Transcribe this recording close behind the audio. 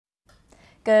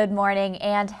Good morning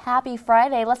and happy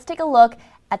Friday. Let's take a look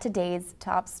at today's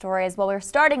top stories. Well, we're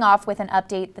starting off with an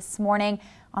update this morning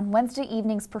on Wednesday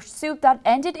evening's pursuit that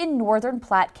ended in northern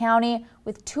Platte County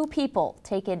with 2 people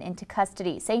taken into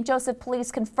custody. St. Joseph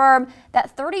police confirm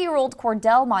that 30-year-old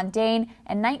Cordell Mondane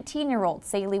and 19-year-old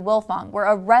Saley Wilfong were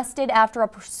arrested after a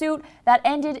pursuit that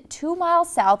ended 2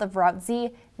 miles south of Route Z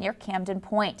near Camden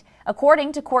Point.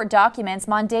 According to court documents,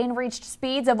 Mondane reached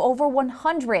speeds of over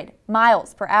 100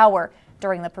 miles per hour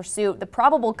during the pursuit. The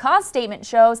probable cause statement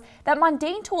shows that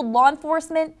Mondane told law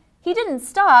enforcement he didn't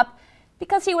stop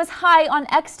because he was high on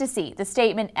ecstasy. The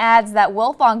statement adds that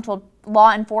Wilfong told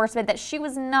law enforcement that she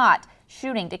was not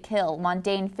shooting to kill.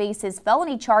 Mondane faces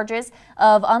felony charges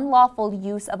of unlawful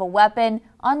use of a weapon,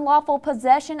 unlawful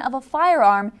possession of a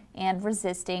firearm, and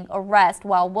resisting arrest,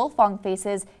 while Wilfong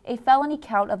faces a felony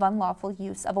count of unlawful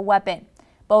use of a weapon.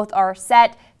 Both are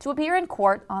set to appear in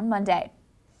court on Monday.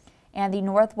 And the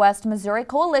Northwest Missouri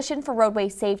Coalition for Roadway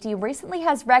Safety recently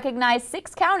has recognized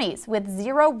 6 counties with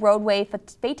 0 roadway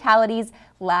fatalities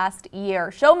last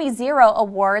year. Show Me Zero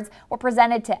awards were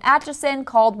presented to Atchison,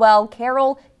 Caldwell,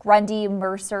 Carroll, Grundy,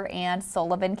 Mercer, and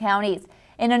Sullivan counties.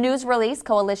 In a news release,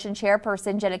 Coalition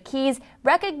Chairperson Jenna Keys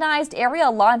recognized area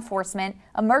law enforcement,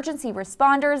 emergency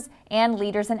responders, and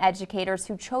leaders and educators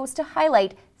who chose to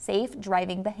highlight safe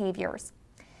driving behaviors.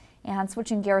 And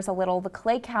switching gears a little, the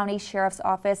Clay County Sheriff's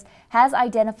Office has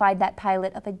identified that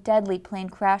pilot of a deadly plane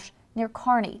crash near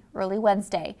Kearney early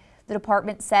Wednesday. The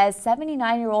department says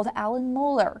 79-year-old Alan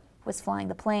Moeller was flying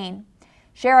the plane.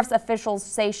 Sheriff's officials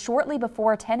say shortly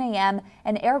before 10 a.m.,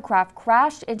 an aircraft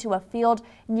crashed into a field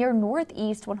near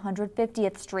Northeast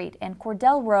 150th Street and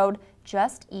Cordell Road,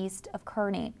 just east of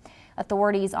Kearney.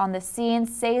 Authorities on the scene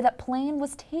say that plane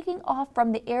was taking off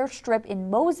from the airstrip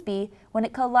in Mosby when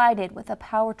it collided with a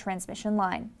power transmission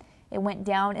line. It went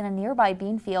down in a nearby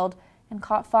bean field and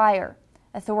caught fire.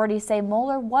 Authorities say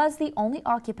Moeller was the only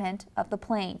occupant of the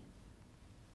plane.